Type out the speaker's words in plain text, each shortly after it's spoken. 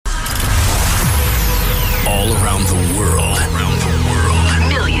around the world.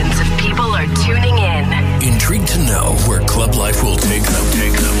 Millions of people are tuning in. Intrigued to know where club life will take them.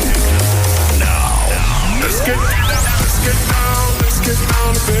 Now, let's get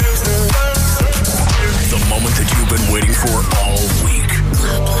down to business. The moment that you've been waiting for all week.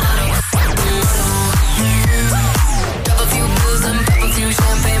 Club life. Double few booze and double few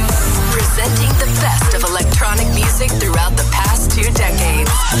champagne. Presenting the best of electronic music throughout the past 2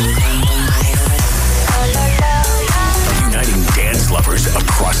 decades. Uniting dance lovers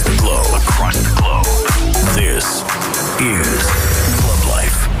across the globe. This is Club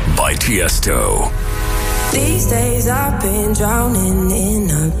Life by Tiesto. These days I've been drowning in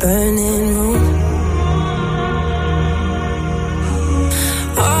a burning room.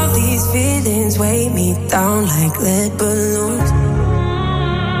 All these feelings weigh me down like lead balloons.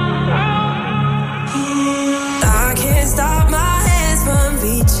 I can't stop my hands from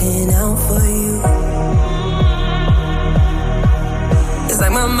reaching out for you. It's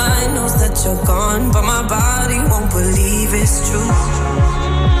like my mind knows that you're gone, but my body won't believe it's true.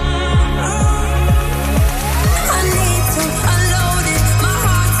 I need to unload it, my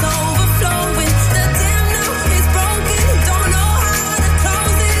heart's overflowing. The damn now is broken, don't know how to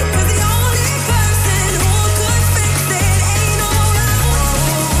close it. 'Cause the only person who could fix it ain't around.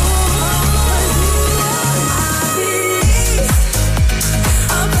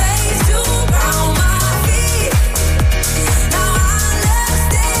 A place to ground my feet. Now I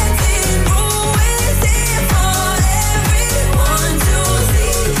understand it, ruins it for everyone to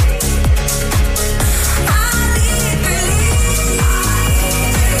see. I need relief.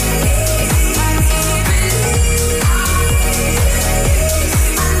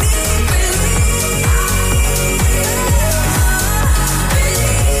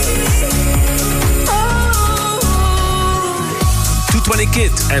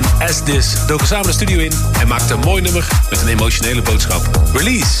 Kid en S-Dis doken samen de studio in en maakten een mooi nummer met een emotionele boodschap.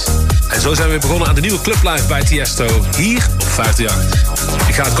 Release. En zo zijn we weer begonnen aan de nieuwe Club Live bij Tiesto, hier op 538.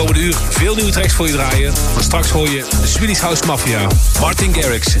 Ik ga het komende uur veel nieuwe tracks voor je draaien, maar straks hoor je de Swedish House Mafia, Martin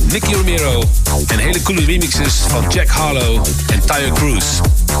Garrix, Nicky Romero en hele coole remixes van Jack Harlow en Taio Cruz.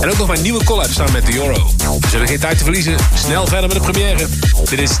 En ook nog mijn nieuwe collab samen met Deborah. We zullen geen tijd te verliezen, snel verder met de première.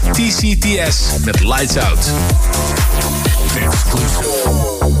 Dit is TCTS met Lights Out.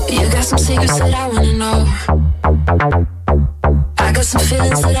 You got some secrets that I wanna know. I got some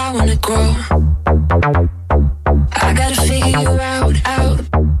feelings that I wanna grow. I gotta figure you out.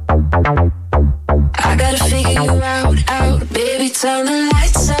 I gotta figure you out. Baby, turn the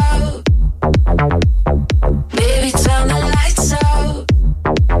lights out. Baby, turn the lights out.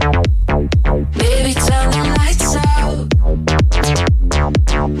 Baby, turn the lights out.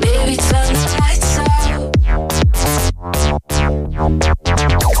 Baby, turn the lights out.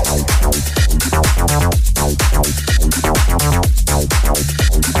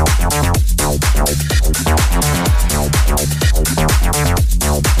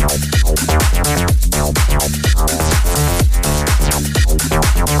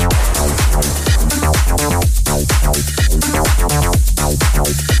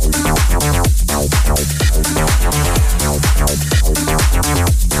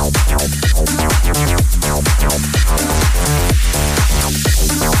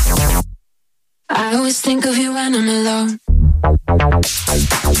 I always think of you when I'm alone.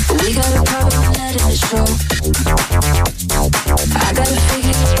 We got a problem, letting it show. I gotta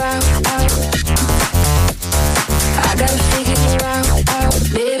figure you out. I gotta figure you out.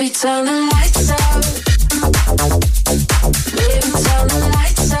 Baby, turn the lights out. Baby, turn the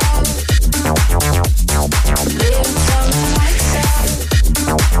lights out. Baby, turn the lights out.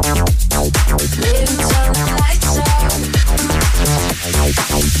 Baby, turn the lights out.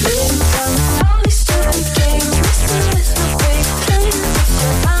 Baby, turn the all these stupid games. Messing with my brain, playing with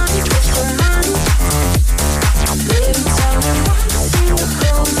your mind, with your mind. Baby, tell me, wanna see your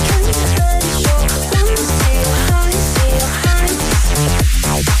goals? Can you let it show? Wanna see your highs, see your highs.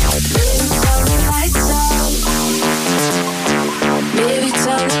 Baby, tell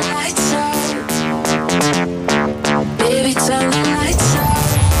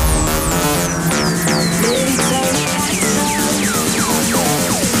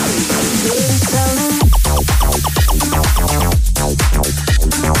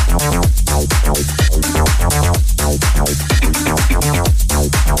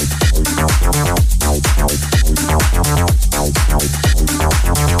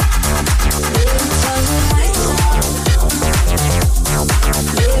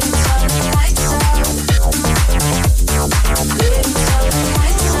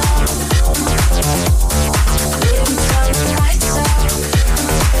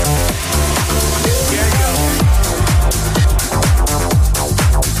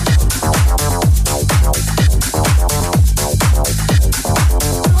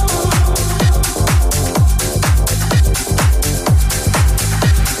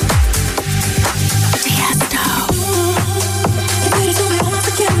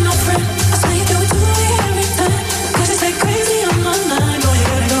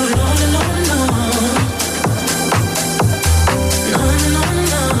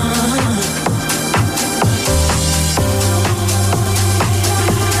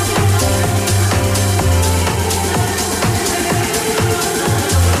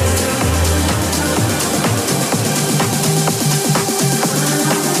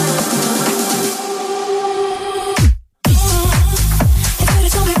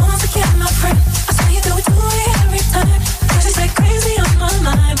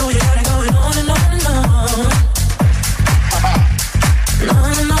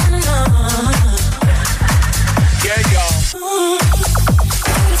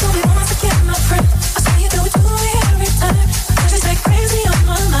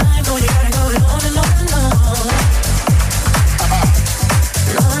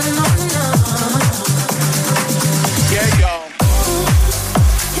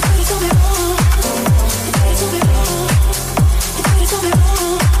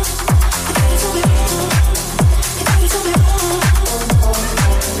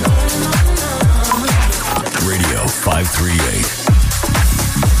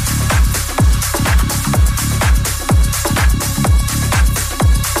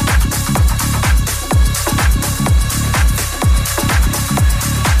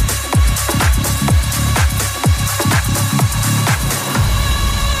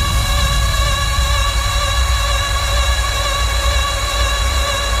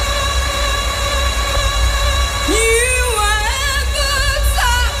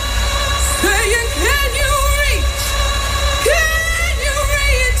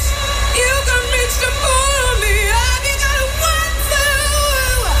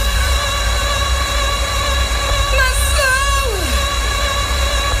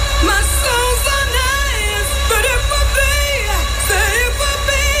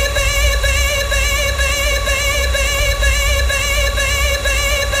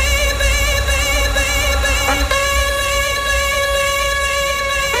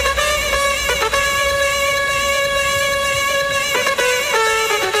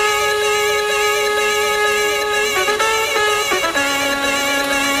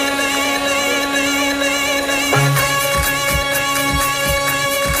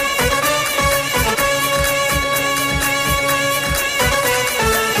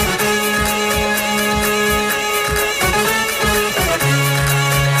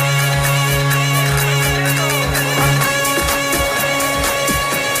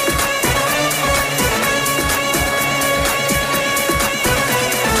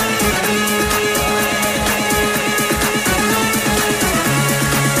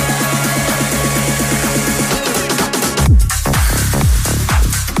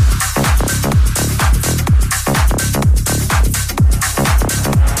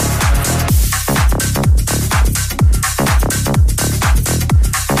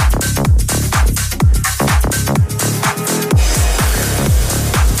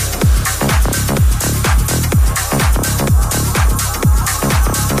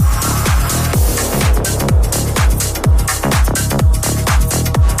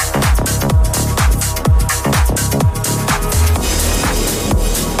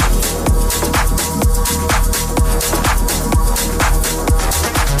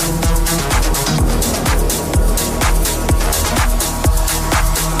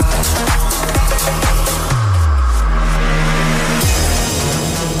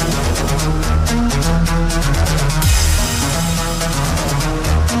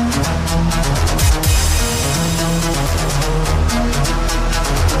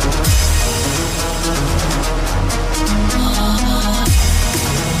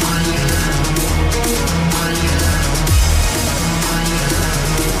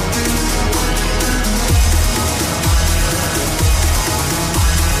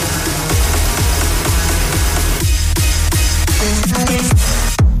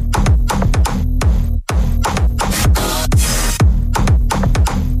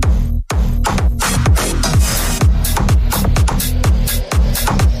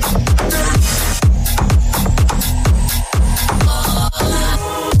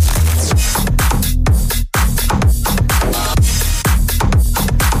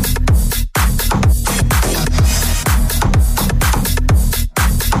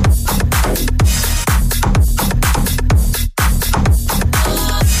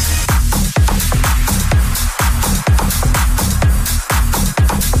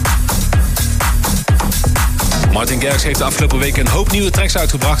Martin Garrix heeft de afgelopen weken een hoop nieuwe tracks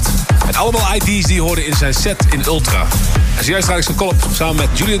uitgebracht. En allemaal ID's die je hoorde in zijn set in Ultra. En zojuist draai ik zijn collab samen met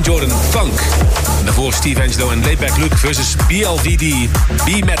Julian Jordan, Funk. En daarvoor Steve Angelo en Laidback Luke versus BLVD,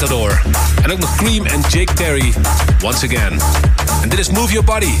 B Matador. En ook nog KREAM en Jake Tarry, Once Again. En dit is Move Your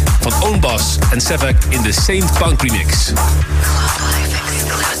Body van Öwnboss en Sevek in de Saint Punk remix.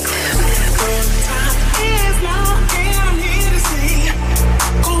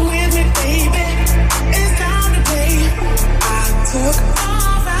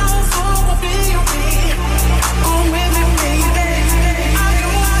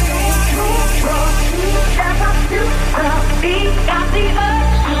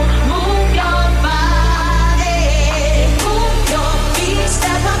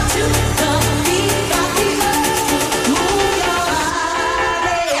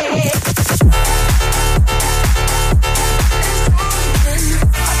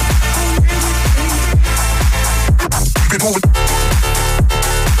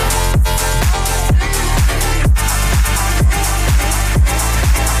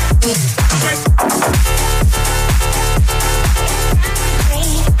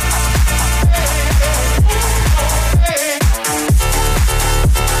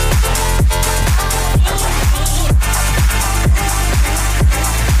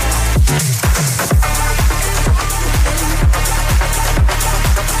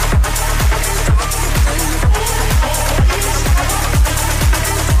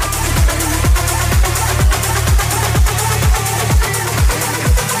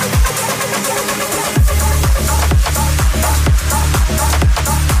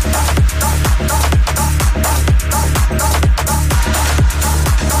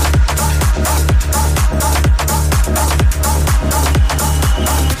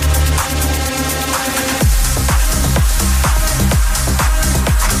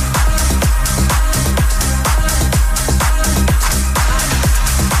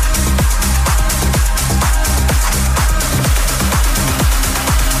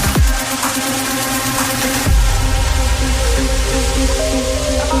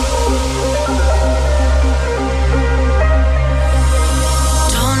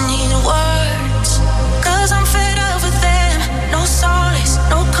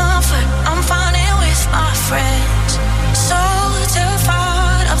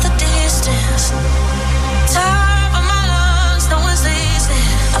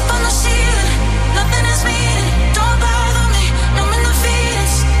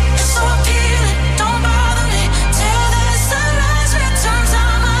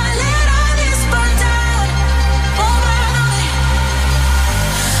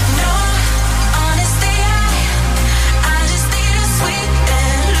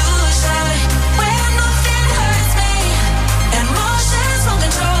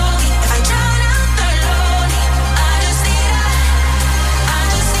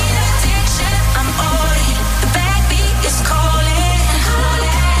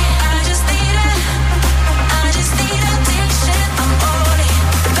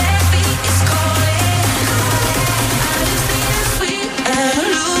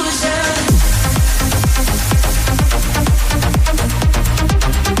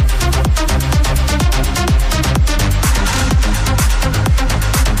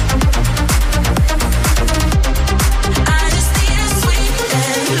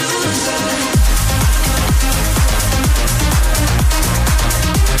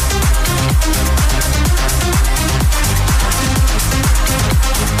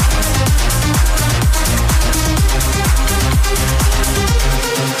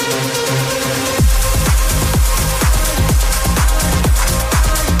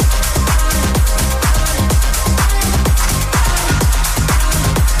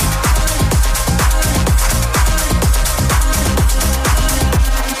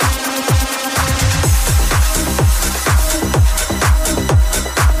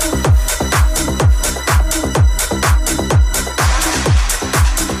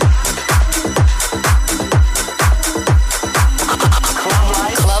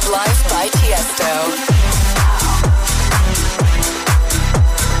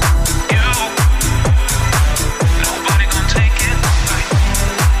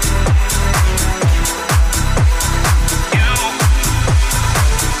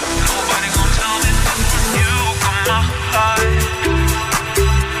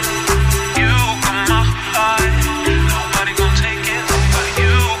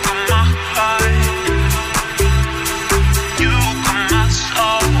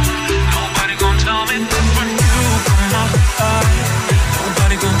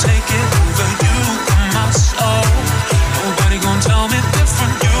 tell me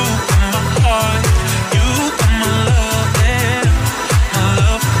different. You got my heart, you got my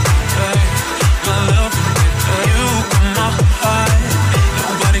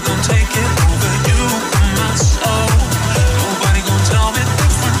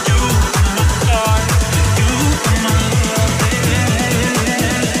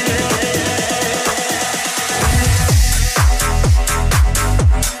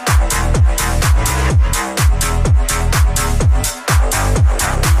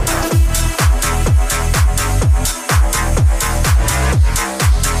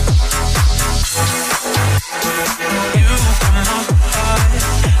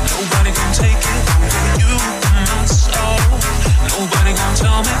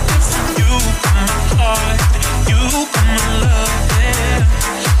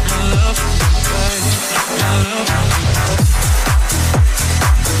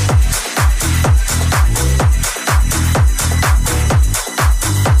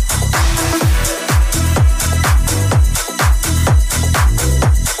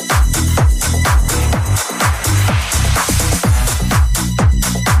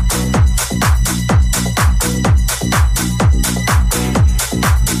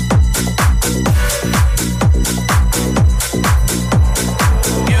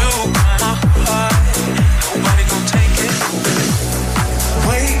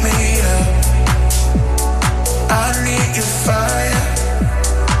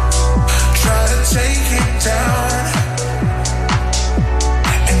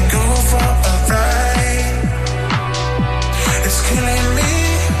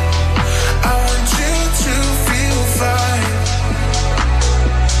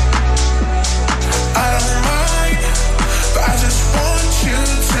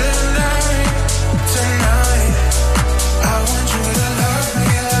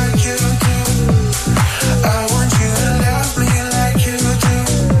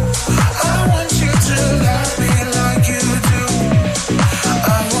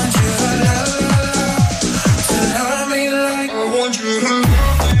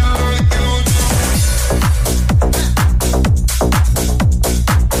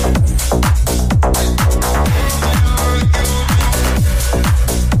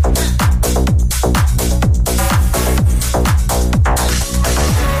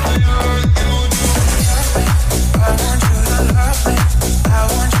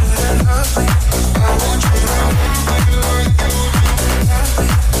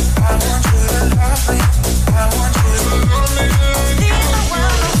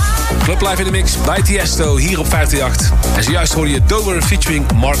Live in de mix bij Tiesto hier op 538. En zojuist hoorde je DØBER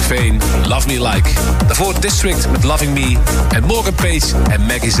featuring Mark Vayne, Love Me Like. Daarvoor District met Loving Me. En Morgan Pace en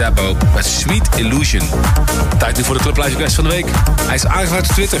Maggie Szabo met Sweet Illusion. Tijd nu voor de Club Live Request van de week. Hij is aangevraagd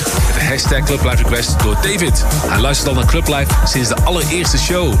op Twitter met de hashtag Club Live Request door David. Hij luistert al naar Club Live sinds de allereerste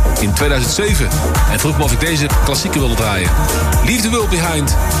show in 2007. En vroeg me of ik deze klassieker wilde draaien. Leave the World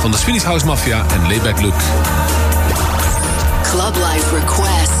Behind van de Swedish House Mafia en Laidback Luke. Club Life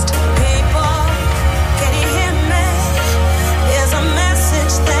Request. People, can you hear me? There's a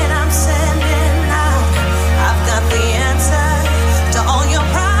message that I'm sending out. I've got the answer to all your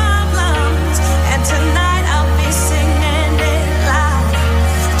problems, and tonight I'll be singing it loud.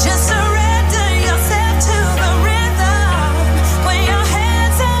 Just surrender yourself to the rhythm. Put your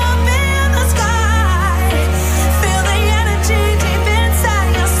hands up in the sky. Feel the energy deep inside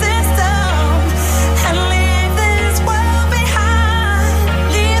your system, and leave this world behind.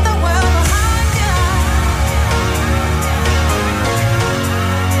 Leave the world behind you.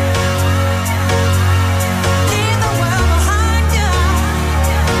 Leave the world behind you.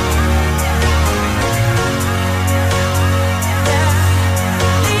 Yeah.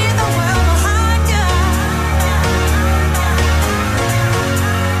 Leave the world behind you. Leave the world behind you. Leave the world behind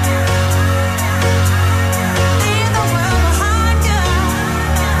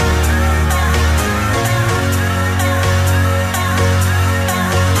you. Leave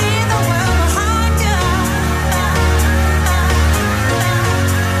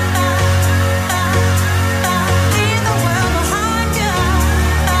the world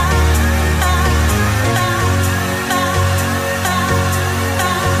behind you.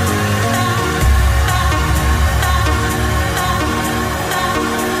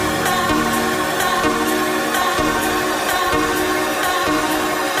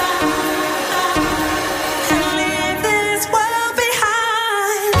 And leave this world behind. Leave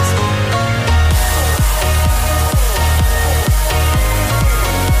the world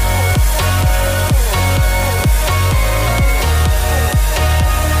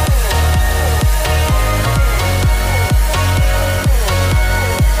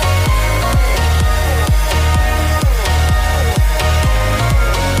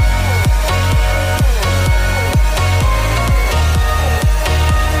you.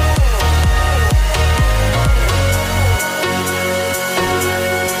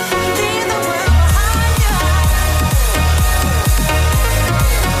 Leave the world behind you. Leave the world behind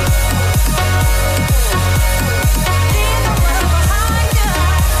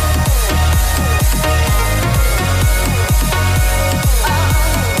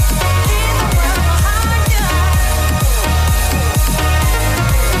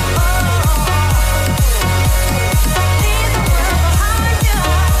you. Leave the world behind you.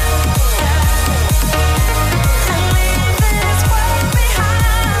 And leave this world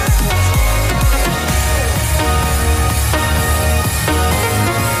behind.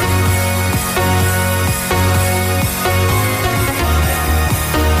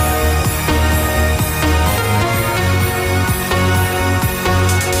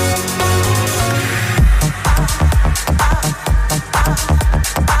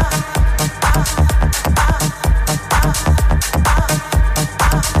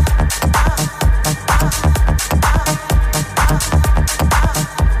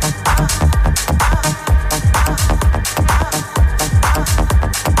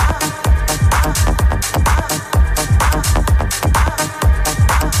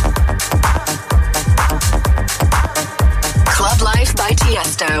 Club Life by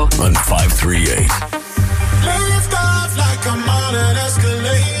Tiesto. On 538. Lift off like I'm on an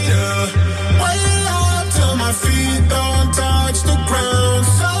escalator. Way up till my feet don't touch the ground.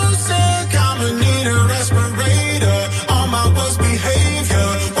 So sick, I'ma need a respirator. On my worst behavior,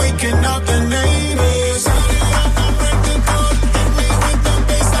 waking up the neighbors. I'm breaking through, hit me with the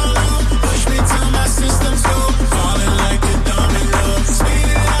bass down low. Push me till my system's low. Falling like a domino. Speed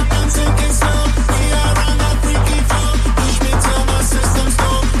it up, I'm taking slow. We are on that freaky flow. Push me till my system's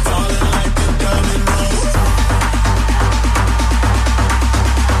low. Falling like a domino.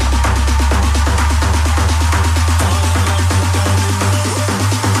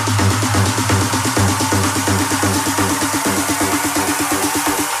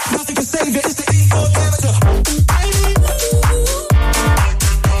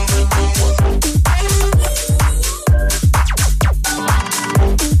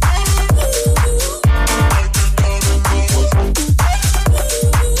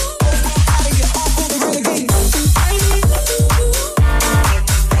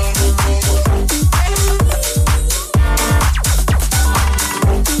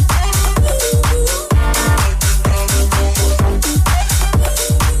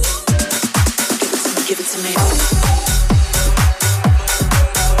 to me.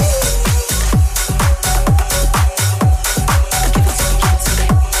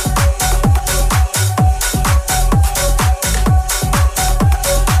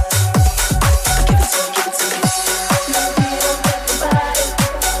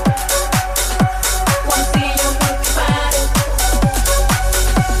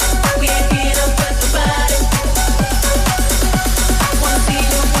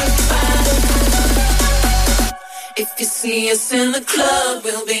 See us in the club,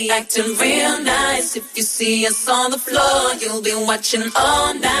 we'll be acting real nice. If you see us on the floor, you'll be watching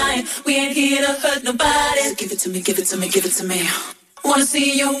all night. We ain't here to hurt nobody. So give it to me, give it to me, give it to me. Wanna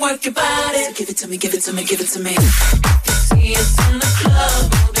see you work your body. So give it to me, give it to me, give it to me. If you see us in the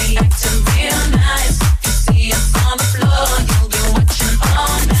club, we'll be acting real nice. If you see us on the floor, you'll be watching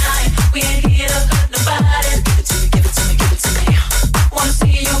all night. We ain't here to hurt nobody. So give it to me, give it to me, give it to me. Wanna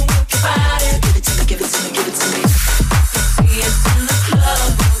see you work your body. So give it to me, give it to me, give it to me. See us in the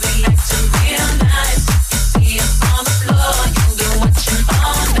club, we'll be acting real nice. You see us on the floor, you'll be watching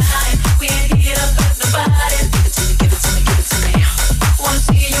all night. We ain't here to hurt nobody. Give it to me, give it to me, give it to me. Wanna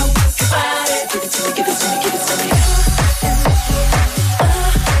see you work your body. Give it to me, give it to me, give it to me.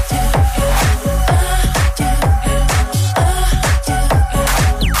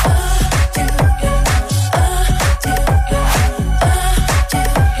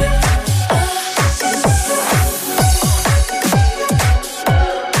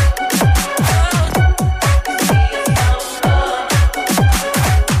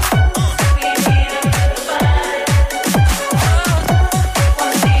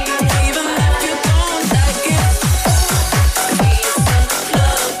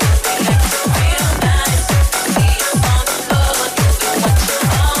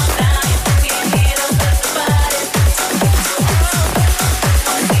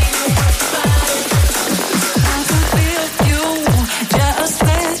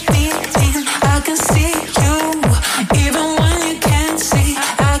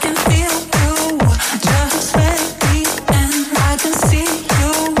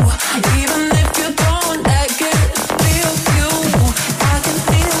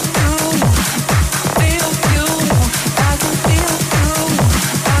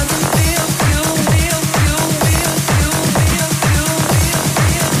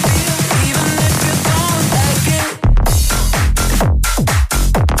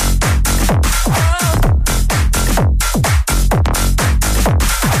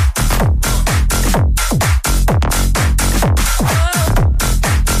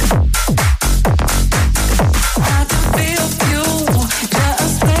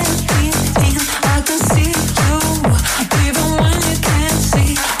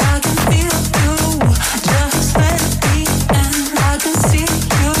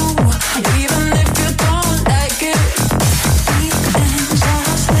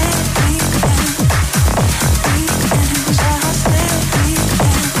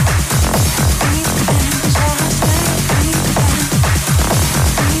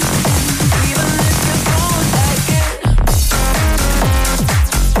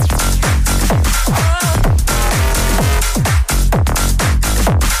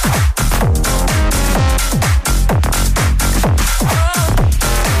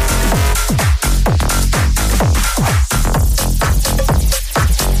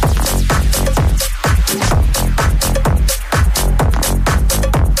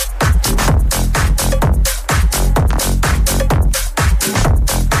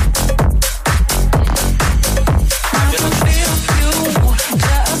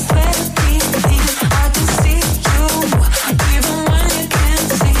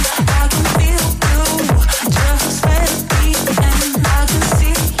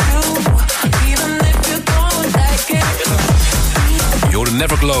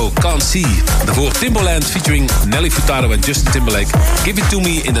 NEVERGLOW, Can't See. Daarvoor Timbaland featuring Nelly, Furtado en Justin Timberlake. Give It To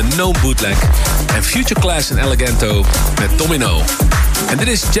Me in de NOME Bootleg. En Future Class en Eleganto met Domino. En dit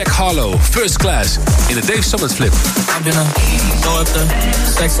is Jack Harlow, First Class, in de Dave Summit Flip. I'm gonna throw up the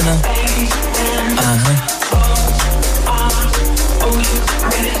sex in her.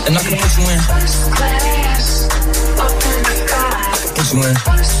 And I can put you in. Put you in.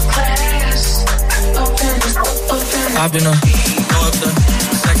 I'm gonna throw up the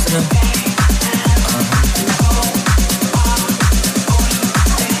sex in her.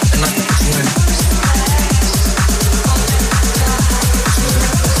 And I can put you in.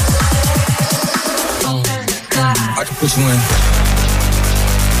 I can put you in.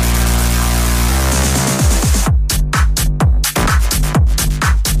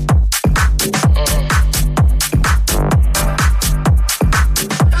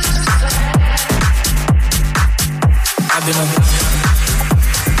 been a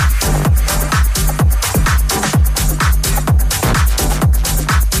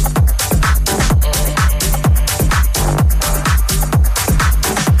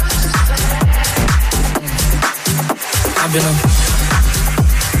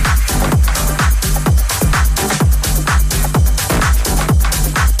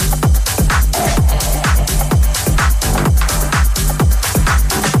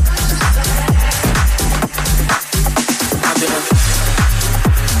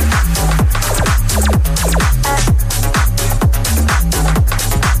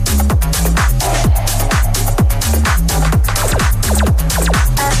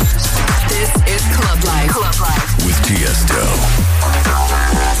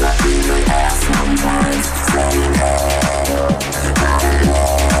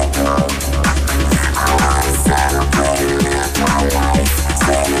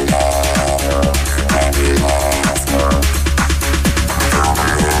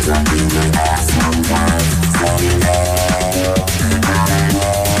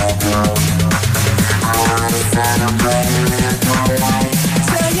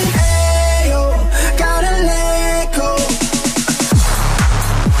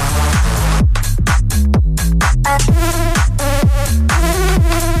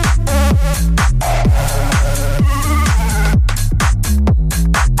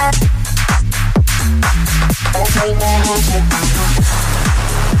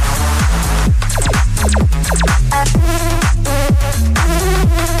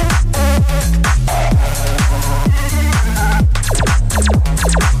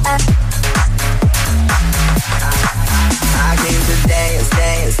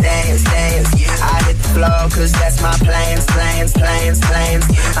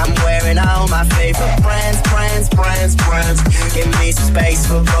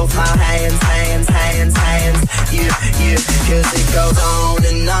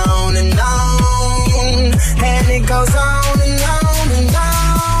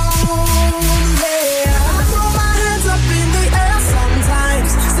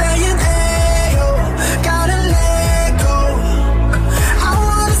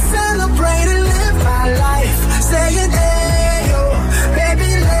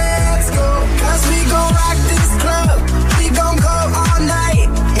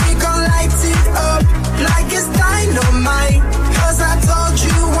Dynamite, 'cause I told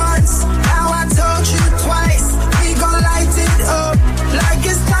you once, now I told you twice. We gon' light it up like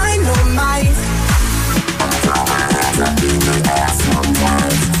it's dynamite. Throw my hands up in the air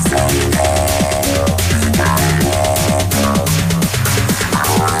sometimes, saying hey, gotta let go. I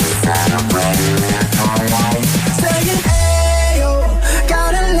wanna celebrate and live my life, saying hey, oh,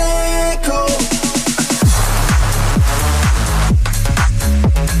 gotta let go.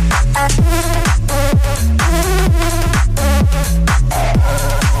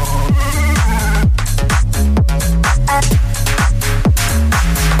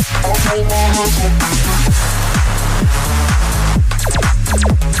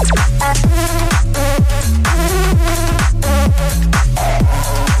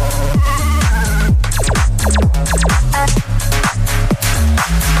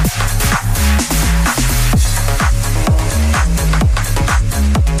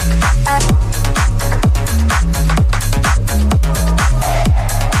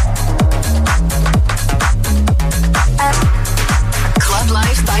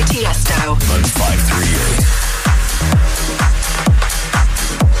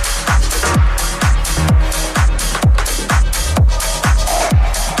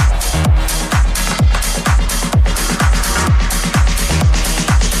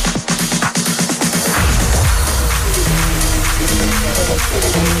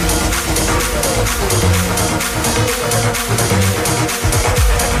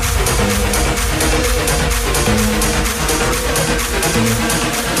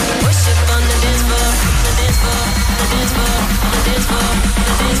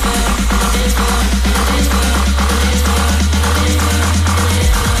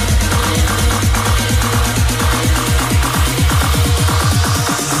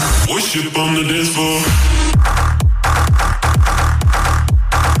 Worship on the dance floor.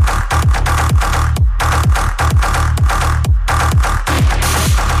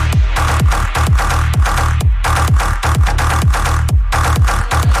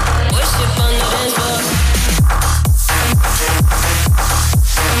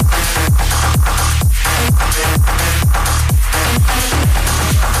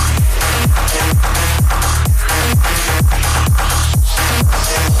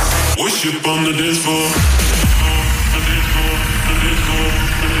 Worship on the dance floor.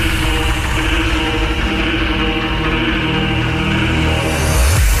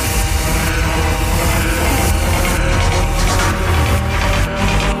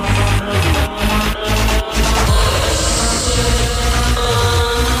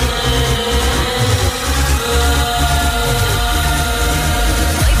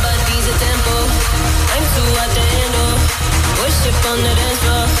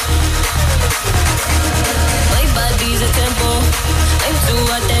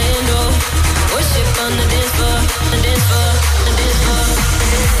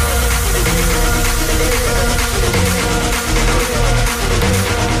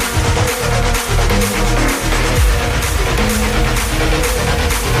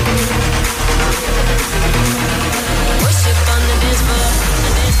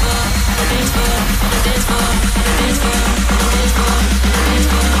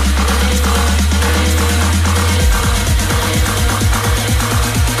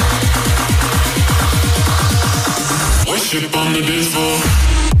 Worship on the dance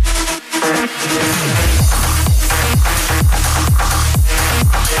floor.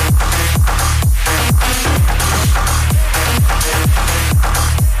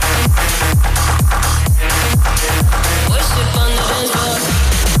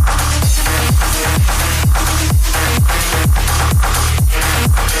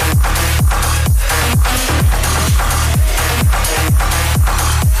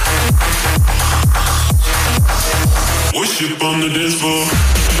 Worship on the dance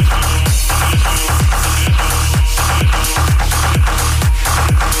floor.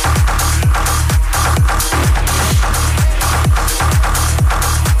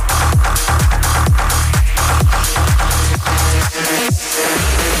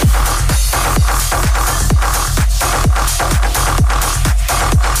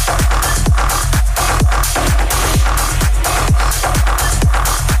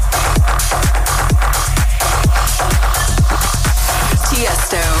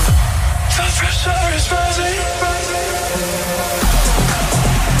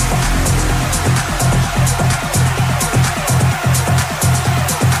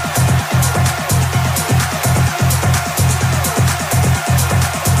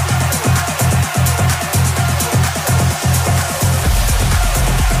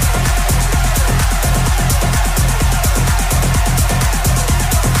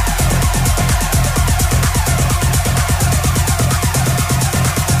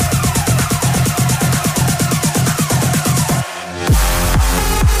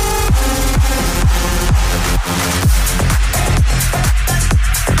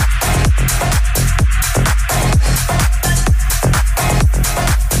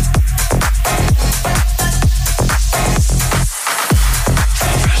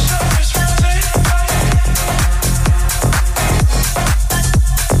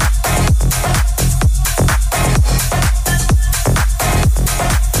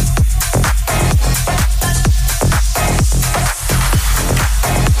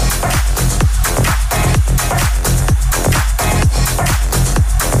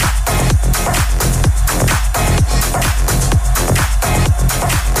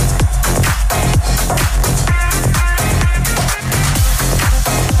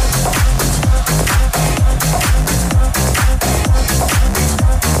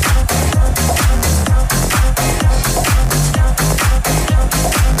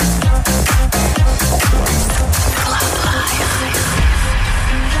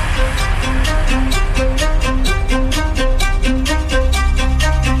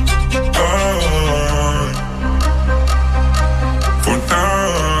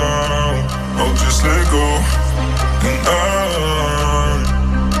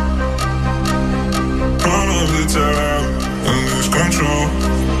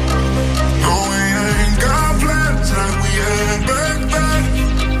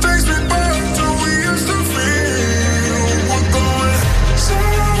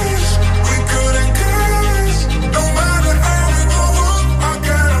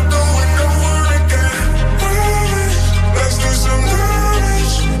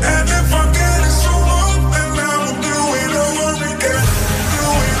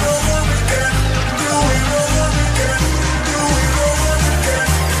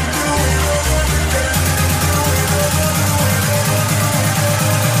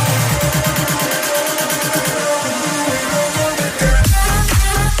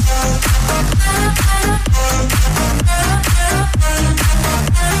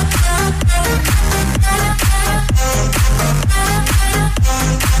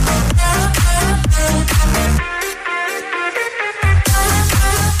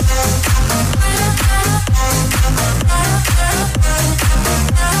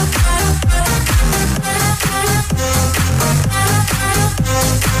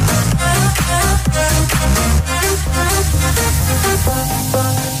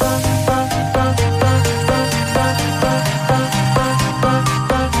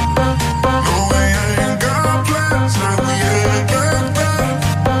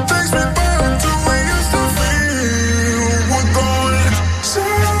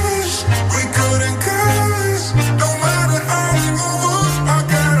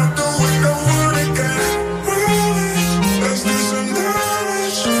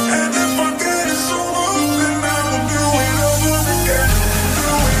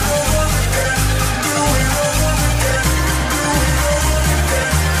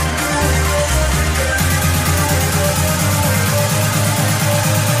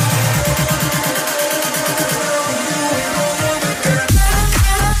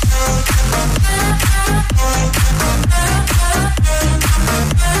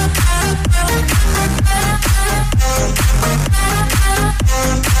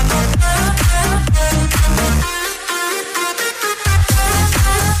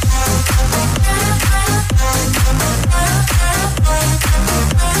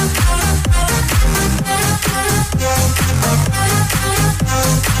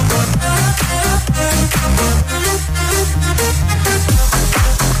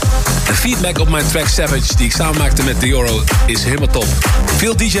 Laidback op mijn track Savage, die ik samen maakte met Deborah, is helemaal top.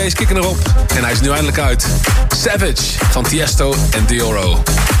 Veel DJ's kicken erop en hij is nu eindelijk uit. Savage van Tiesto en Deborah.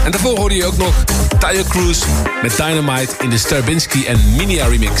 En daarvoor hoorde je ook nog Taio Cruz met Dynamite in de Stravinsky en Minia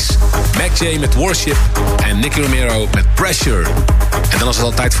remix. Maggie met Worship en Nicky Romero met Pressure. En dan is het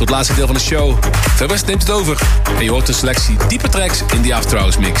al tijd voor het laatste deel van de show. Verwest neemt het over en je hoort een selectie diepe tracks in die After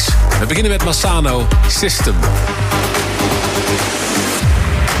Hours mix. We beginnen met Massano, System.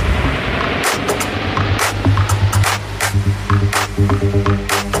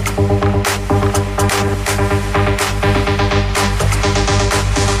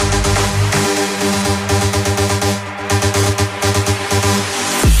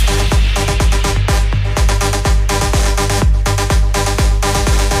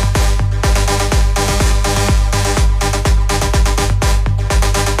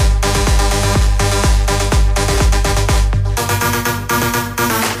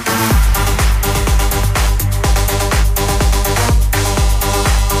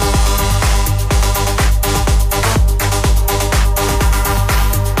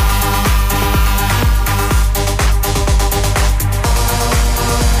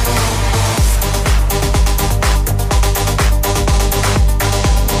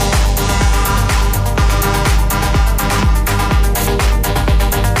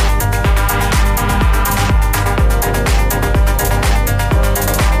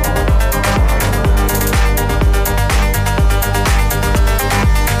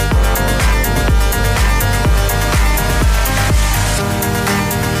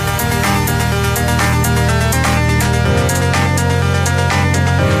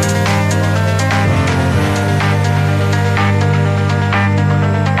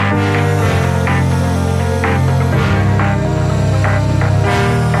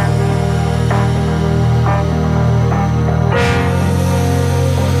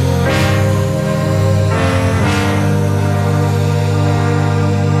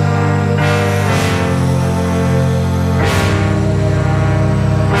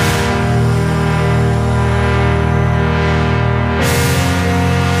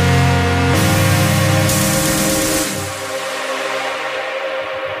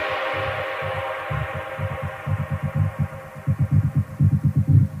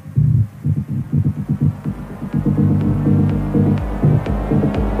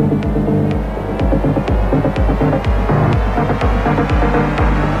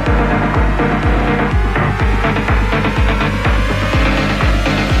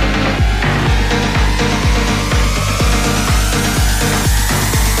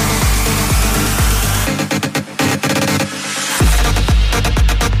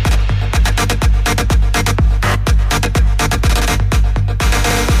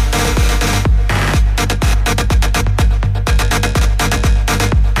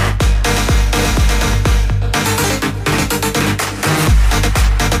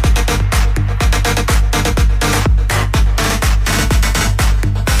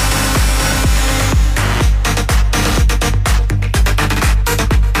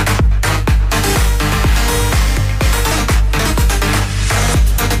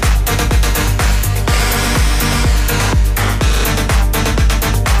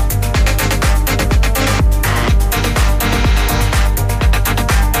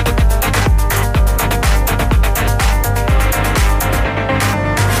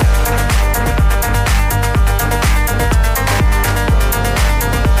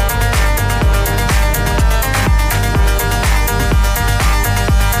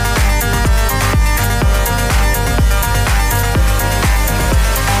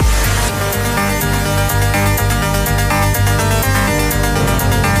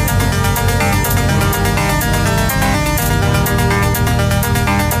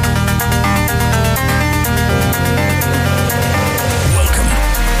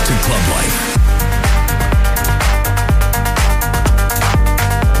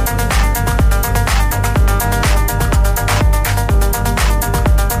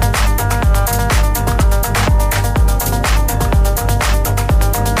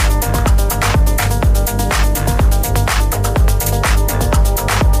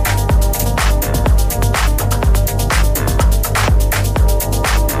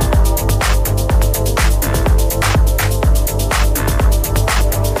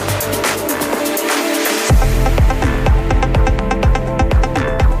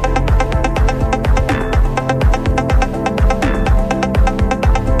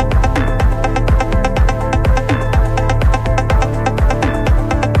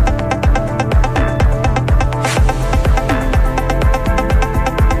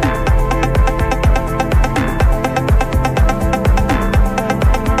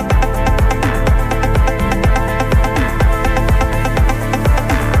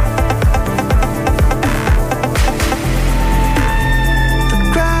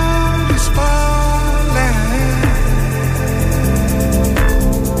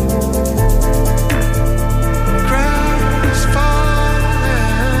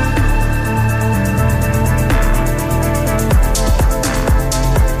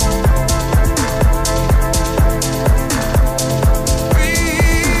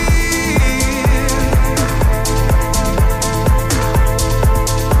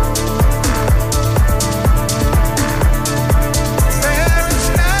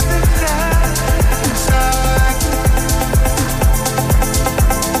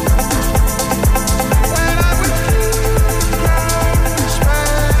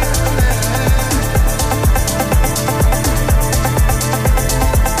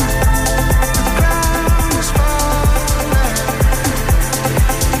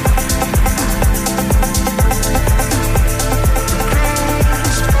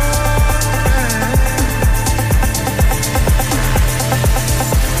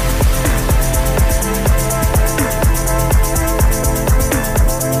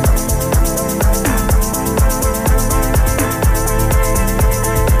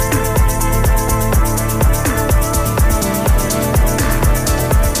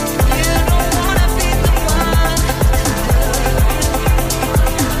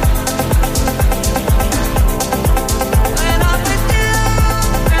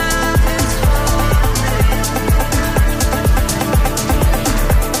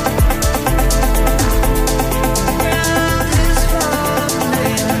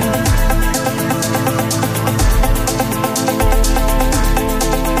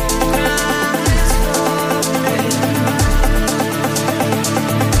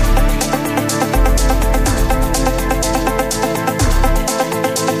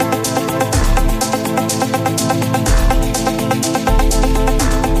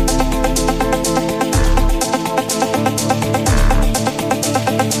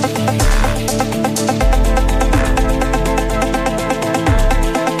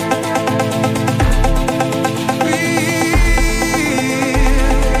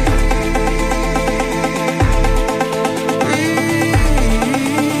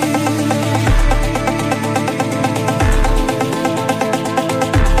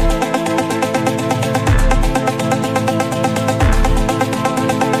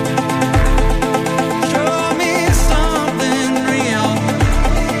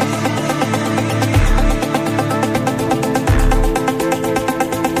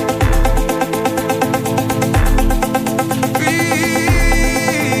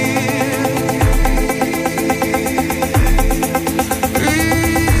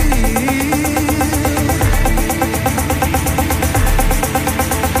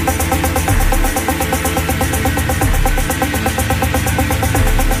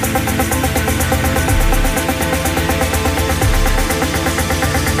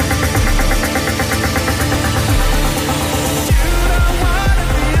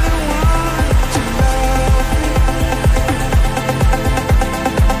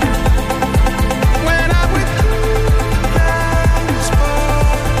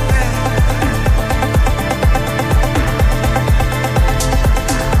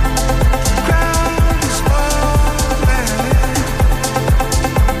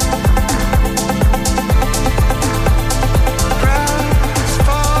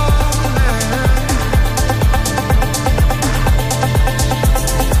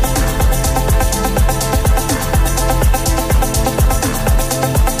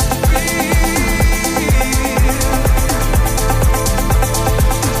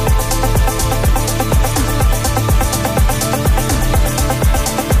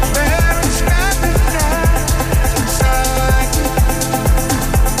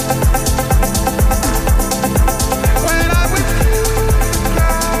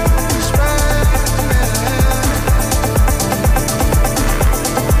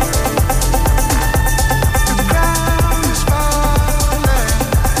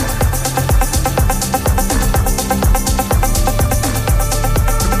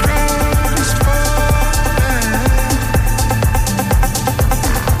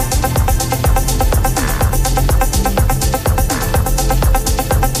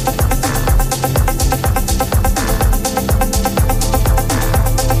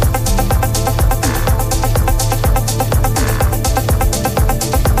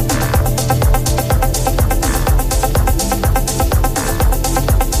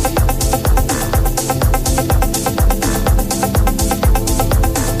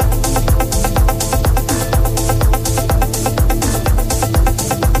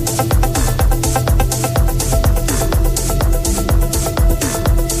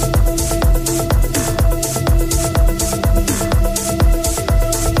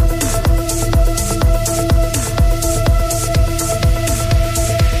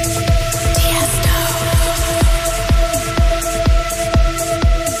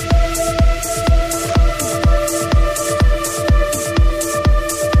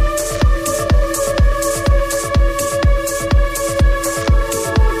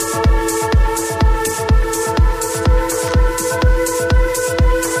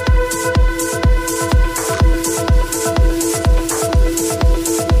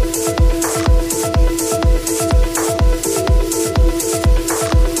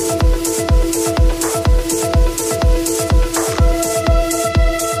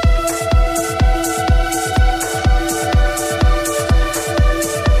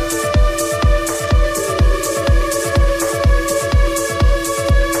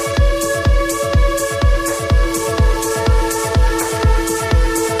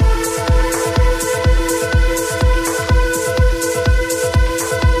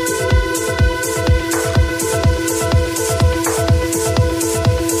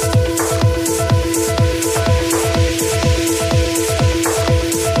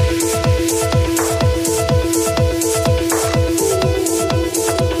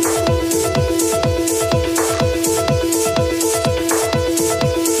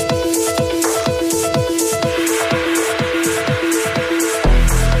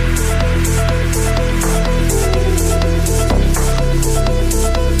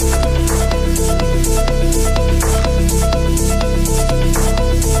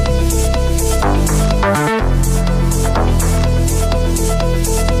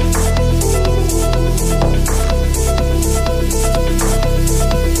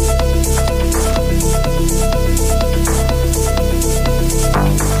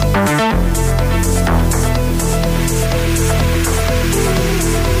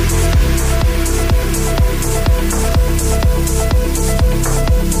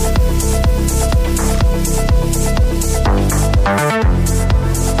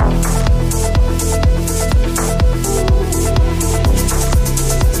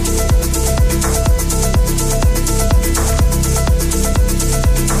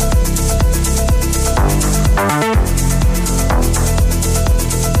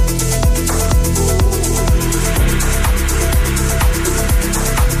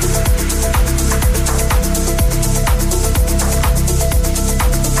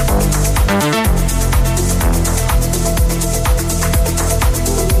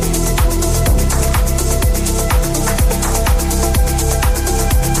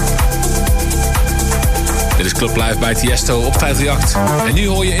 Dit is Club Live bij Tiesto op 538. En nu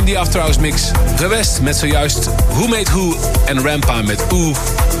hoor je in die After Hours mix The West met zojuist Who Made Who en Rampa met Oeh.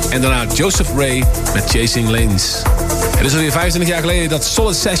 En daarna Joseph Ray met Chasing Lanes. Het is alweer 25 jaar geleden dat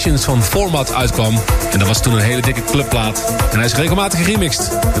Solid Sessions van Format uitkwam. En dat was toen een hele dikke clubplaat. En hij is regelmatig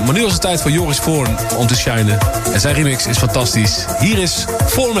geremixed. Maar nu was het tijd voor Joris Voorn om te shinen. En zijn remix is fantastisch. Hier is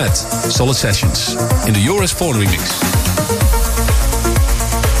Format Solid Sessions in de Joris Voorn remix.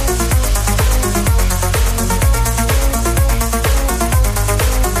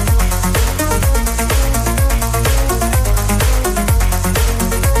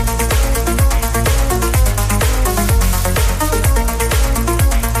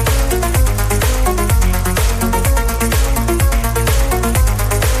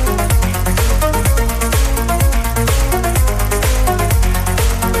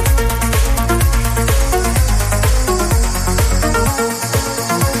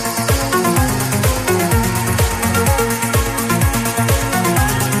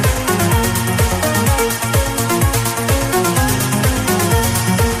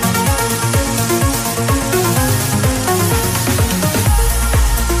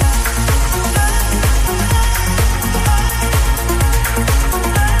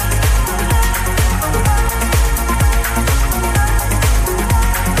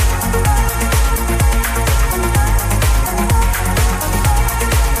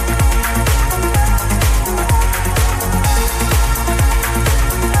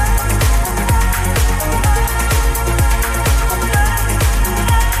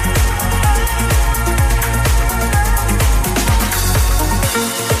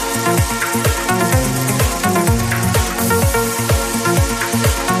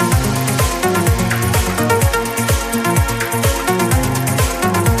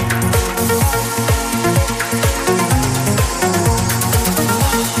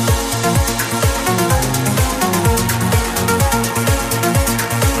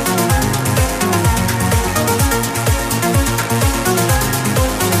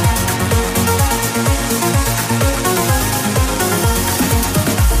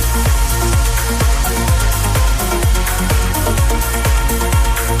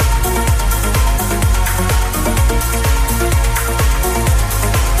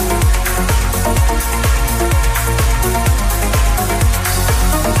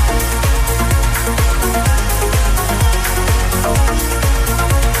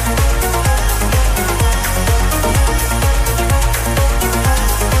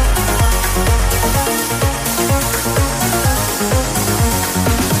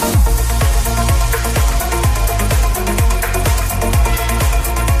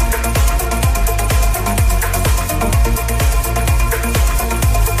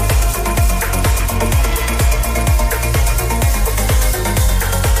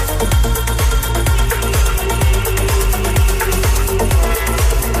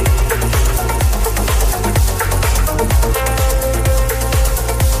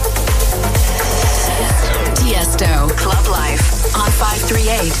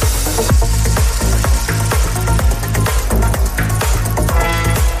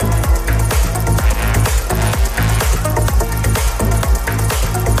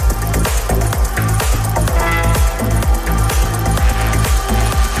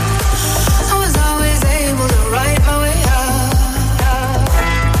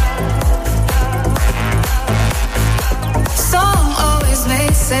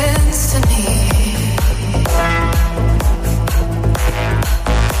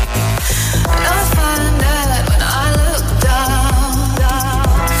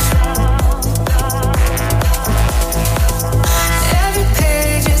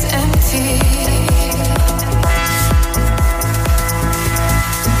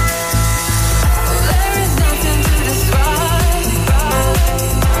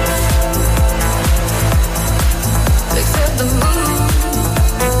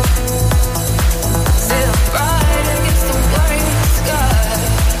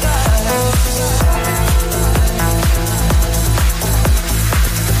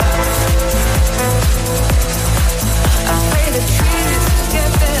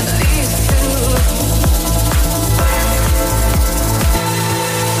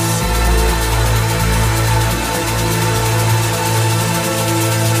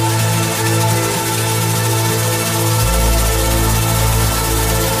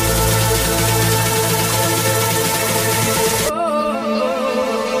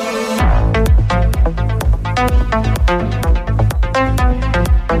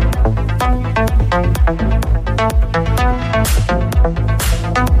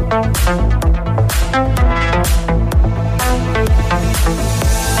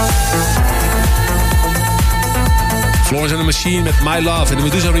 Florence and the Machine met My Love in de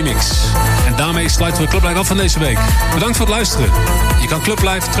Medusa remix. En daarmee sluiten we Club Live af van deze week. Bedankt voor het luisteren. Je kan Club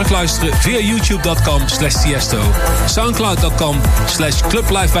Live terugluisteren via youtube.com/Tiesto,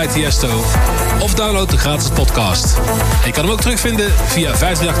 soundcloud.com/Clublive bij Tiesto of download de gratis podcast. En je kan hem ook terugvinden via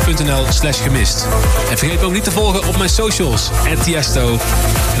 538.nl/gemist. En vergeet me ook niet te volgen op mijn socials, @Tiesto.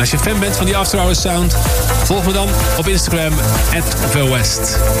 En als je fan bent van die After Hours sound, volg me dan op Instagram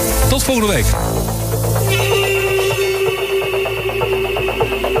 @VoWest. Tot volgende week.